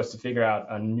step was to figure out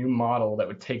a new model that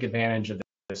would take advantage of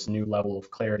this new level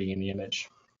of clarity in the image.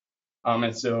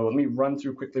 And so let me run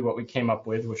through quickly what we came up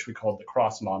with, which we called the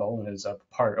cross model, and is a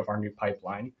part of our new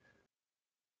pipeline.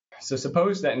 So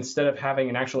suppose that instead of having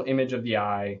an actual image of the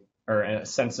eye or a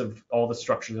sense of all the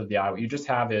structures of the eye, what you just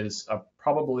have is a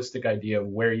probabilistic idea of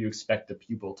where you expect the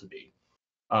pupil to be.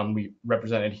 We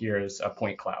represented here as a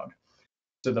point cloud.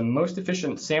 So the most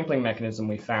efficient sampling mechanism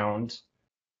we found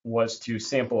was to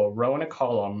sample a row and a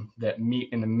column that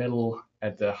meet in the middle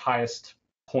at the highest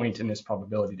point in this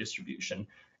probability distribution,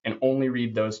 and only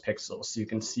read those pixels. So you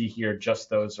can see here just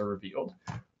those are revealed.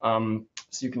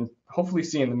 So you can hopefully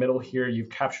see in the middle here, you've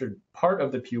captured part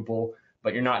of the pupil,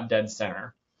 but you're not dead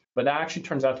center. But that actually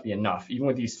turns out to be enough. Even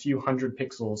with these few hundred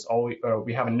pixels,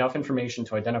 we have enough information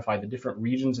to identify the different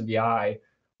regions of the eye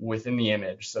within the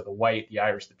image. So the white, the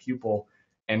iris, the pupil,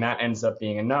 and that ends up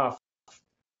being enough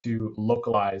to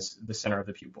localize the center of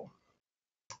the pupil.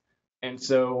 And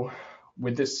so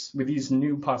with these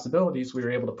new possibilities, we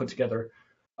were able to put together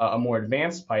a more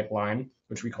advanced pipeline,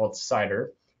 which we called CIDR.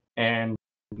 And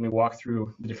let me walk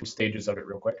through the different stages of it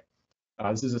real quick.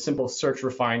 This is a simple search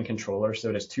refine controller, so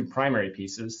it has two primary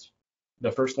pieces.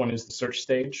 The first one is the search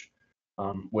stage,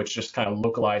 which just kind of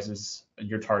localizes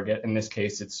your target. In this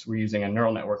case, we're using a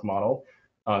neural network model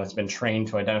that's been trained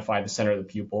to identify the center of the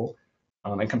pupil.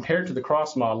 And compared to the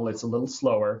cross model, it's a little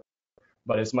slower,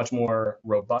 but it's much more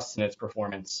robust in its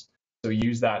performance. So we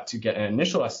use that to get an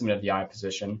initial estimate of the eye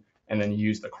position, and then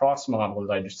use the cross model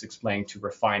that I just explained to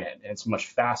refine it. And it's much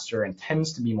faster and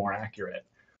tends to be more accurate.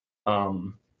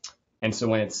 And so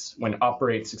when it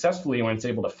operates successfully, when it's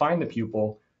able to find the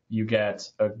pupil, you get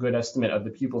a good estimate of the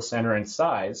pupil center and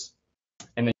size,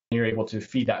 and then you're able to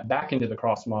feed that back into the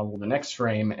cross model the next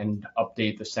frame and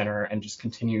update the center and just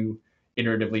continue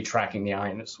iteratively tracking the eye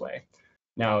in this way.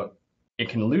 Now, it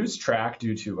can lose track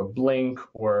due to a blink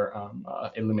or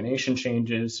illumination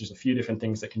changes. There's a few different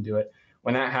things that can do it.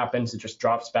 When that happens, it just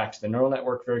drops back to the neural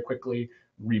network very quickly,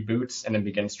 reboots, and then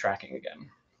begins tracking again.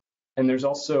 And there's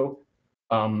also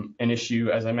an issue,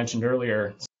 as I mentioned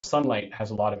earlier, sunlight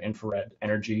has a lot of infrared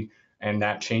energy, and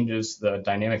that changes the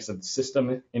dynamics of the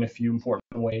system in a few important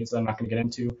ways that I'm not going to get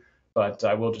into, but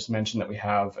I will just mention that we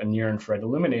have a near-infrared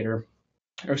illuminator,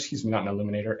 or excuse me, not an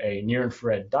illuminator, a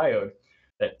near-infrared diode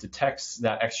that detects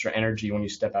that extra energy when you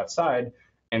step outside,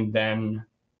 and then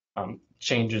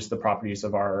changes the properties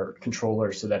of our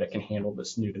controller so that it can handle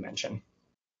this new dimension.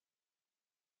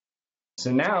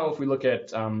 So now if we look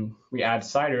at, we add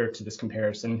CIDR to this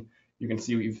comparison, you can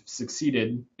see we've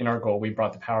succeeded in our goal. We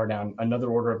brought the power down another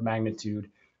order of magnitude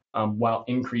while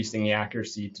increasing the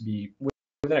accuracy to be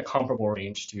within a comparable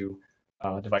range to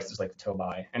devices like the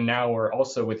Tobai. And now we're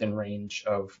also within range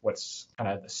of what's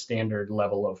kind of the standard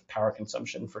level of power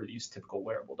consumption for these typical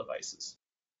wearable devices.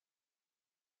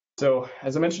 So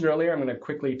as I mentioned earlier, I'm going to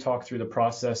quickly talk through the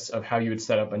process of how you would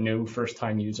set up a new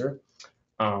first-time user.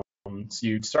 So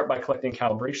you'd start by collecting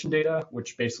calibration data,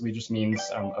 which basically just means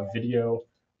a video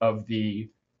of the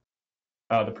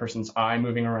person's eye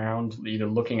moving around, either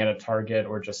looking at a target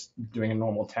or just doing a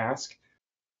normal task.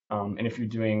 And if you're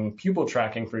doing pupil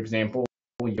tracking, for example,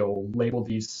 you'll label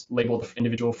the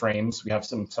individual frames. We have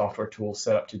some software tools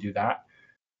set up to do that.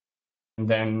 And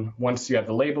then once you have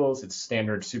the labels, it's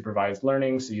standard supervised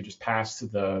learning. So you just pass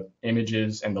the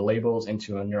images and the labels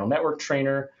into a neural network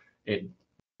trainer. It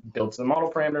builds the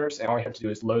model parameters, and all you have to do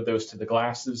is load those to the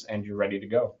glasses, and you're ready to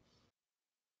go.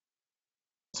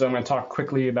 So I'm going to talk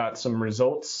quickly about some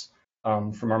results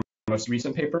from our most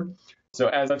recent paper. So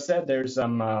as I've said, there's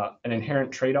an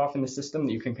inherent trade-off in the system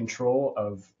that you can control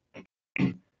of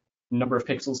number of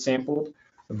pixels sampled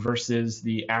versus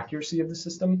the accuracy of the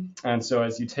system. And so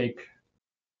as you take,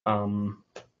 no,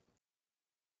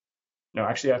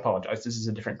 actually, I apologize. This is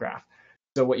a different graph.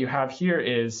 So what you have here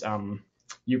is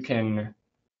you can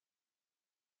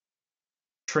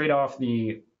trade off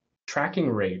the tracking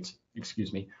rate,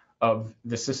 of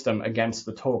the system against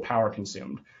the total power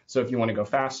consumed. So if you want to go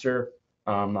faster,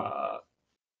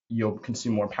 you'll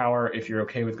consume more power. If you're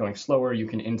okay with going slower, you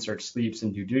can insert sleeps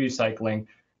and do duty cycling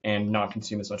and not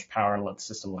consume as much power and let the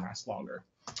system last longer.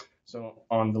 So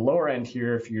on the lower end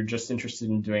here, if you're just interested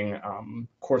in doing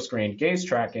coarse-grained gaze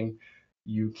tracking,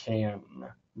 you can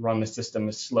run the system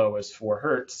as slow as 4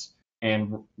 hertz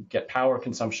and get power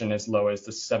consumption as low as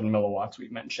the 7 milliwatts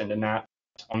we've mentioned. And that,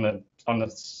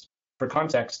 for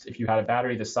context, if you had a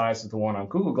battery the size of the one on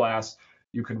Google Glass,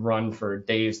 you could run for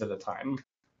days at a time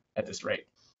at this rate.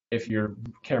 If you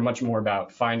care much more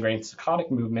about fine-grained saccadic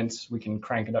movements, we can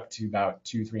crank it up to about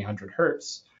 200-300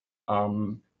 hertz.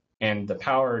 And the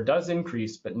power does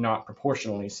increase, but not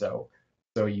proportionally so.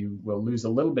 So you will lose a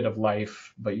little bit of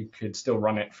life, but you could still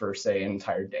run it for, say, an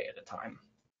entire day at a time.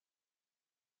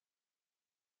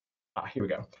 Here we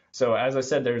go. So as I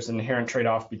said, there's an inherent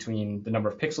trade-off between the number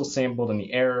of pixels sampled and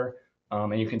the error.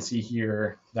 And you can see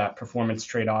here that performance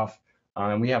trade-off.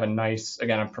 And we have a nice,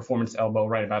 again, a performance elbow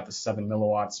right about the 7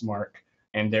 milliwatts mark.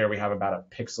 And there we have about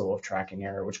a pixel of tracking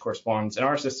error, which corresponds in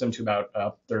our system to about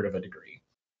 1/3 of a degree.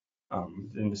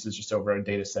 And this is just over a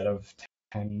data set of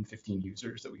 10, 15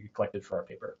 users that we collected for our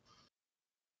paper.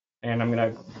 And I'm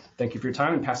going to thank you for your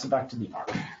time and pass it back to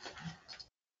Deepak.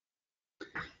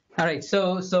 All right.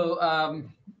 So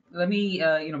let me,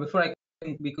 before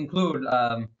we conclude,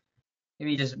 let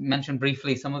me just mention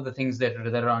briefly some of the things that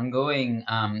are ongoing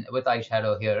with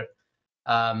iShadow here.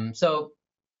 So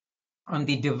on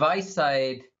the device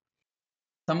side,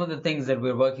 some of the things that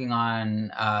we're working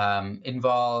on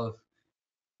involve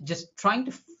just trying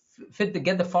to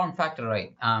get the form factor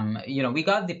right. We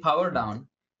got the power down,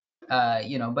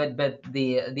 but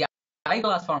the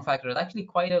eyeglass form factor is actually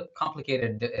quite a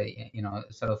complicated,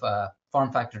 sort of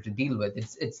form factor to deal with.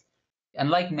 It's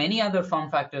unlike many other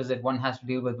form factors that one has to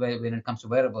deal with when it comes to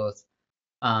wearables.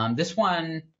 This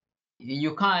one,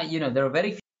 you can't, there are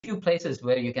very few places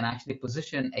where you can actually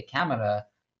position a camera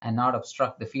and not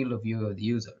obstruct the field of view of the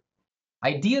user.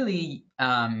 Ideally,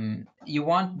 you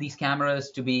want these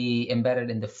cameras to be embedded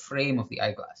in the frame of the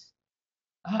eyeglass.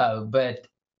 But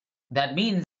that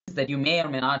means that you may or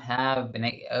may not have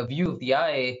a view of the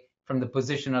eye from the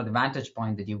position or the vantage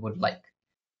point that you would like.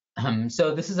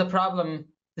 So this is a problem.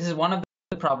 This is one of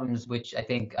the problems which I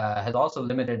think has also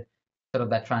limited sort of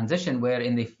that transition, where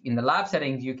in the lab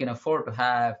settings you can afford to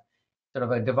have sort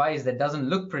of a device that doesn't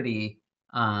look pretty,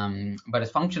 but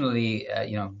is functionally,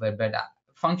 but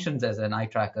functions as an eye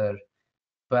tracker.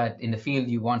 But in the field,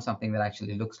 you want something that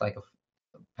actually looks like a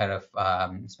pair of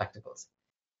spectacles.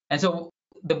 And so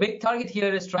the big target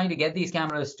here is trying to get these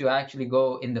cameras to actually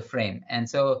go in the frame. And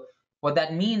so what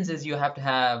that means is you have to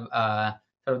have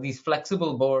sort of these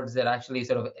flexible boards that actually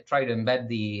sort of try to embed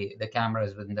the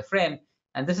cameras within the frame.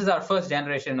 And this is our first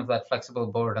generation of that flexible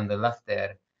board on the left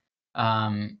there.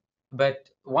 But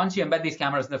once you embed these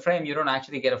cameras in the frame, you don't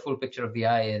actually get a full picture of the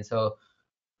eye. And so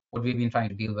what we've been trying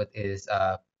to deal with is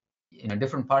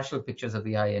different partial pictures of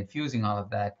the eye and fusing all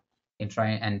of that and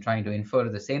trying to infer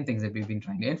the same things that we've been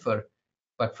trying to infer,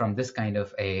 but from this kind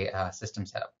of a system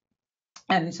setup.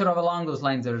 And sort of along those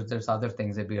lines, there's other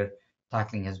things that we're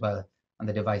tackling as well on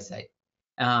the device side.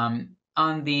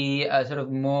 On the sort of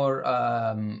more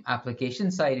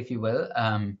application side, if you will,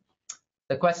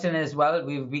 the question is, well,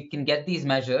 we can get these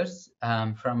measures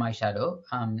from iShadow,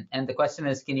 and the question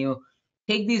is, can you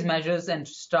take these measures and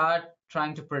start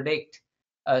trying to predict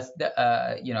a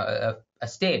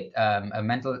state, a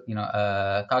mental,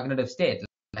 cognitive state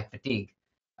like fatigue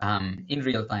in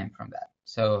real time from that.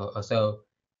 So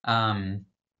and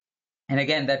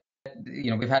again, that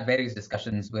we've had various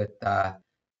discussions with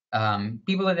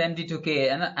people at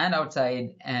MD2K and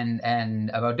outside,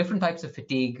 and about different types of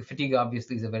fatigue. Fatigue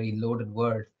obviously is a very loaded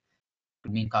word. It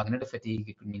could mean cognitive fatigue.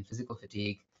 It could mean physical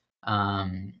fatigue.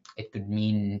 It could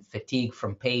mean fatigue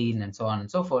from pain and so on and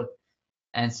so forth.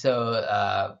 And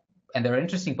so, and there are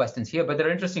interesting questions here, but there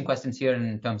are interesting questions here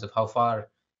in terms of how far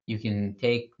you can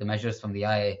take the measures from the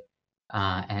eye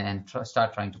and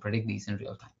start trying to predict these in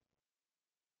real time.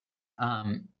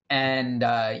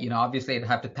 Obviously, I'd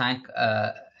have to thank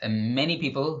many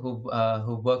people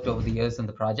who've worked over the years on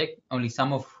the project. Only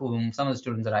some of the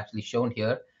students are actually shown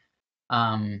here.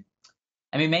 I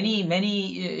mean,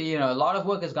 a lot of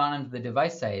work has gone into the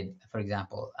device side, for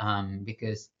example,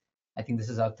 because I think this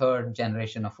is our third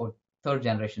generation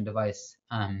device.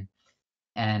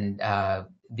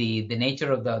 The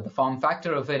nature of the form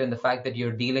factor of it, and the fact that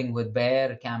you're dealing with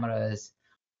bare cameras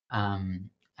and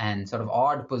sort of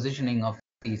odd positioning of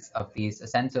these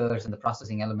sensors and the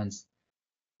processing elements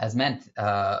has meant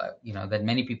that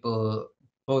many people,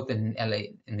 both in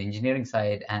LA, in the engineering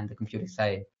side and the computing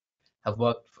side, have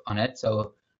worked on it.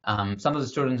 So some of the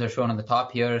students are shown on the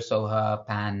top here: Soha,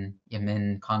 Pan,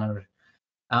 Yamin, Connor.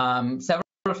 Several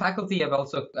faculty have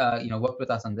also worked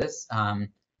with us on this.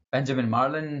 Benjamin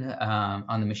Marlin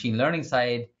on the machine learning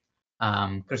side,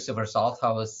 Christopher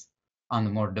Salthouse on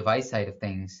the more device side of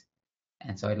things.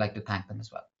 And so I'd like to thank them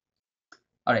as well.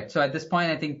 All right, so at this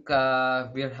point, I think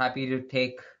we're happy to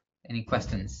take any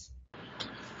questions.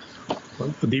 Well,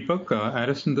 Deepak,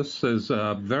 Addison, this is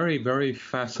very, very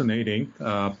fascinating.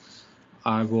 I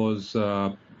was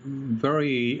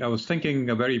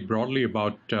thinking very broadly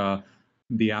about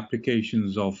the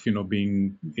applications of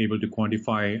being able to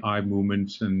quantify eye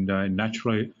movements and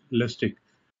naturalistic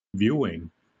viewing,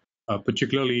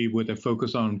 particularly with a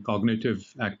focus on cognitive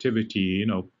activity,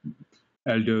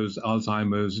 elders,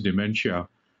 Alzheimer's, dementia.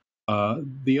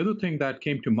 The other thing that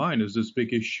came to mind is this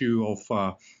big issue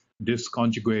of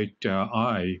disconjugate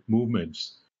eye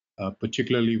movements,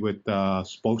 particularly with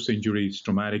sports injuries,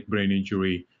 traumatic brain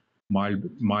injury,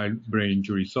 mild brain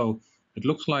injury. So it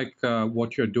looks like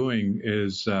what you're doing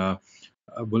is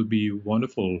will be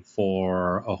wonderful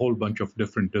for a whole bunch of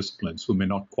different disciplines who may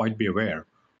not quite be aware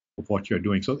of what you're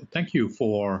doing. So thank you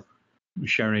for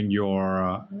sharing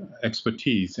your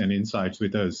expertise and insights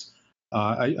with us.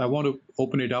 I want to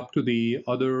open it up to the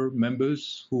other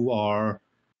members who are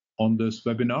on this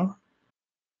webinar.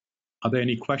 Are there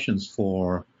any questions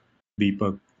for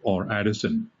Deepak or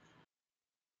Addison?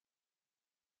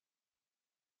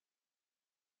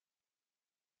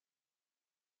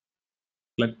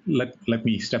 Let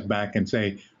me step back and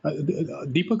say,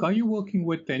 Deepak, are you working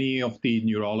with any of the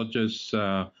neurologists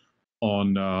on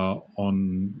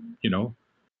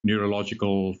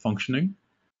neurological functioning?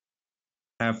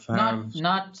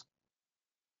 Not.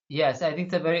 Yes, I think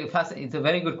it's a very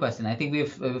good question. I think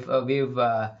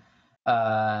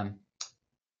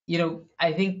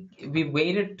I think we've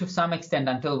waited to some extent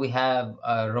until we have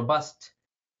robust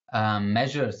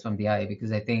measures from the eye,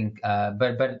 because I think,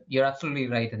 but you're absolutely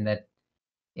right in that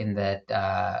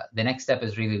the next step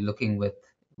is really working with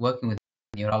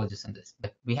neurologists on this,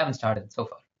 but we haven't started so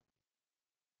far.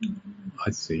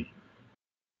 I see.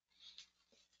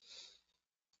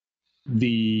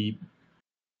 The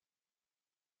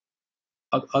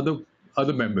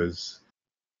other members,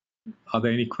 are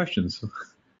there any questions?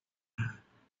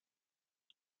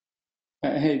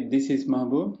 Hey, this is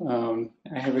Mahbub.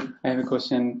 I have a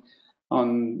question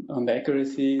on the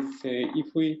accuracy.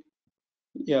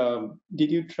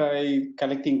 Did you try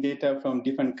collecting data from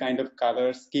different kind of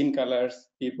colors, skin colors,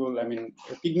 people? I mean,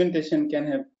 pigmentation can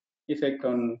have effect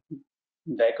on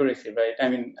the accuracy, right? I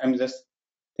mean, I'm just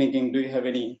thinking, do you have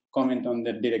any comment on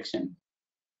that direction?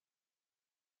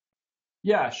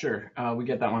 Yeah, sure. We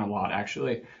get that one a lot,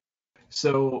 actually.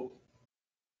 So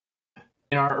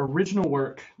in our original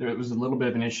work, there was a little bit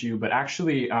of an issue, but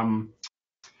actually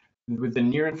with the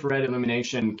near-infrared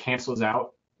illumination cancels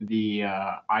out the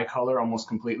eye color almost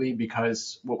completely,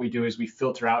 because what we do is we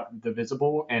filter out the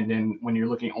visible, and then when you're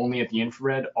looking only at the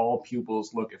infrared, all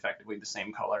pupils look effectively the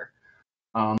same color.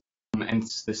 And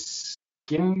the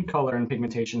skin color and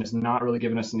pigmentation has not really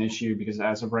given us an issue, because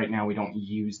as of right now, we don't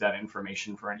use that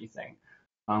information for anything.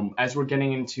 As we're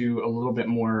getting into a little bit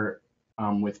more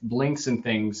with blinks and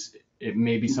things, it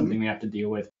may be something we have to deal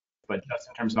with, but just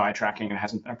in terms of eye tracking, it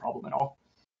hasn't been a problem at all.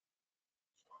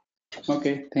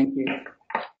 Okay, thank you.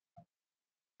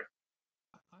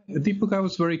 Deepak, I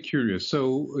was very curious.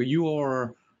 So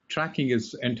your tracking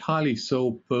is entirely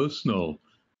so personal,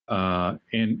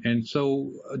 and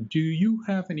so do you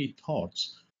have any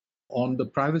thoughts on the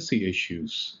privacy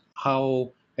issues?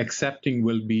 How accepting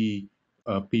will be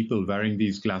people wearing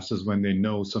these glasses when they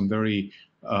know some very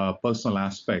personal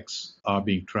aspects are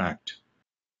being tracked?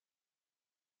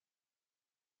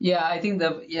 Yeah, I think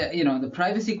the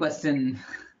privacy question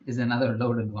is another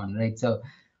loaded one, right? So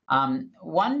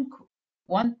one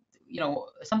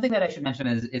something that I should mention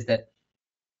is that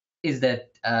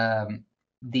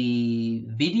the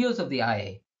videos of the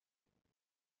eye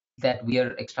that we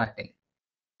are extracting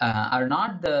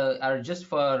are just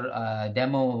for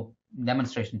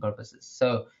demonstration purposes.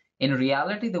 So in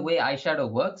reality, the way iShadow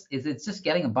works is it's just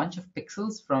getting a bunch of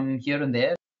pixels from here and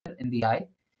there in the eye,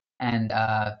 and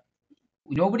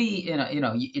nobody,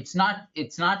 it's not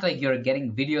like you're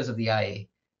getting videos of the eye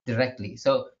directly.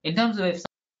 So in terms of if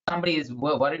somebody is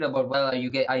worried about, well, are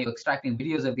you extracting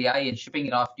videos of the eye and shipping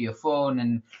it off to your phone,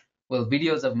 and will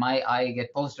videos of my eye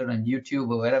get posted on YouTube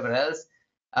or wherever else?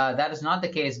 That is not the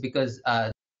case, because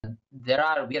we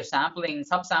are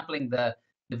subsampling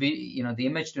the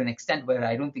image to an extent where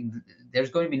I don't think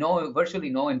there's going to be virtually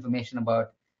no information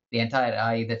about the entire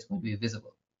eye that's going to be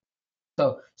visible.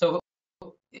 So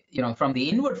from the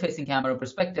inward-facing camera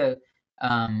perspective,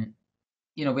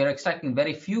 we're extracting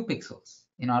very few pixels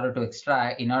in order to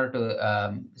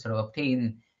sort of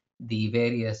obtain the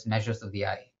various measures of the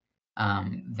eye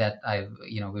that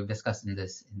we've discussed in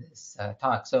this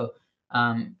talk. So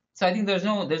I think there's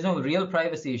no real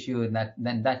privacy issue in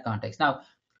that context. Now,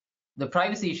 the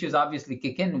privacy issues obviously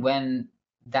kick in when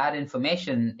that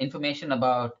information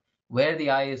about where the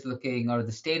eye is looking or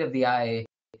the state of the eye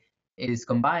is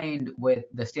combined with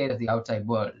the state of the outside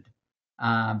world,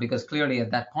 because clearly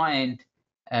at that point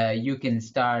you can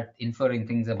start inferring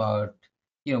things about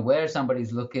where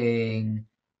somebody's looking,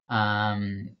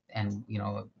 and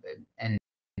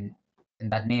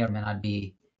and that may or may not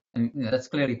be, and that's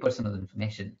clearly personal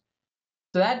information.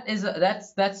 So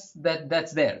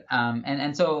that's there,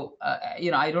 and so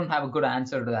I don't have a good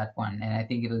answer to that one, and I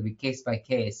think it'll be case by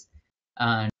case,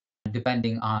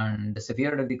 depending on the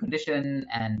severity of the condition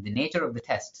and the nature of the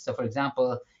test. So, for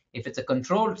example, if it's a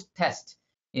controlled test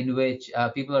in which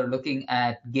people are looking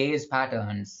at gaze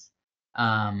patterns,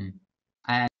 and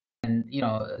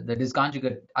the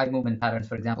disconjugate eye movement patterns,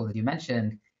 for example, that you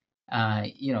mentioned,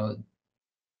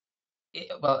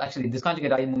 well, actually,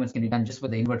 disconjugate eye movements can be done just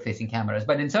with the inward-facing cameras.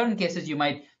 But in certain cases, you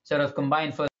might sort of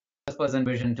combine first-person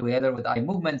vision together with eye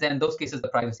movements, and in those cases, the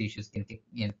privacy issues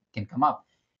can come up.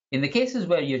 In the cases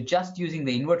where you're just using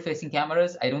the inward-facing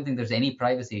cameras, I don't think there's any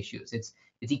privacy issues. It's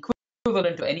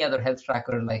equivalent to any other health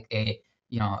tracker, like a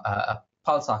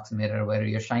pulse oximeter, where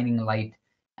you're shining light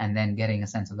and then getting a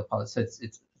sense of the pulse. So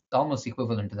it's almost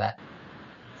equivalent to that.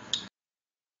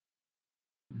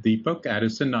 Deepak,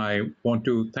 Addison, I want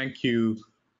to thank you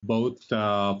both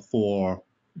for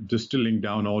distilling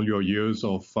down all your years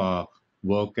of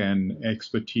work and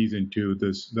expertise into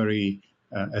this very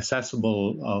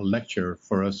accessible lecture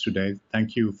for us today.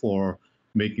 Thank you for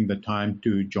making the time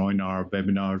to join our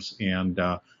webinars, and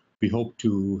we hope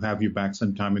to have you back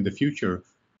sometime in the future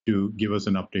to give us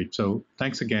an update. So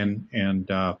thanks again, and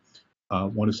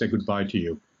want to say goodbye to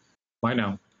you. Bye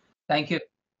now. Thank you.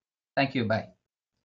 Thank you. Bye.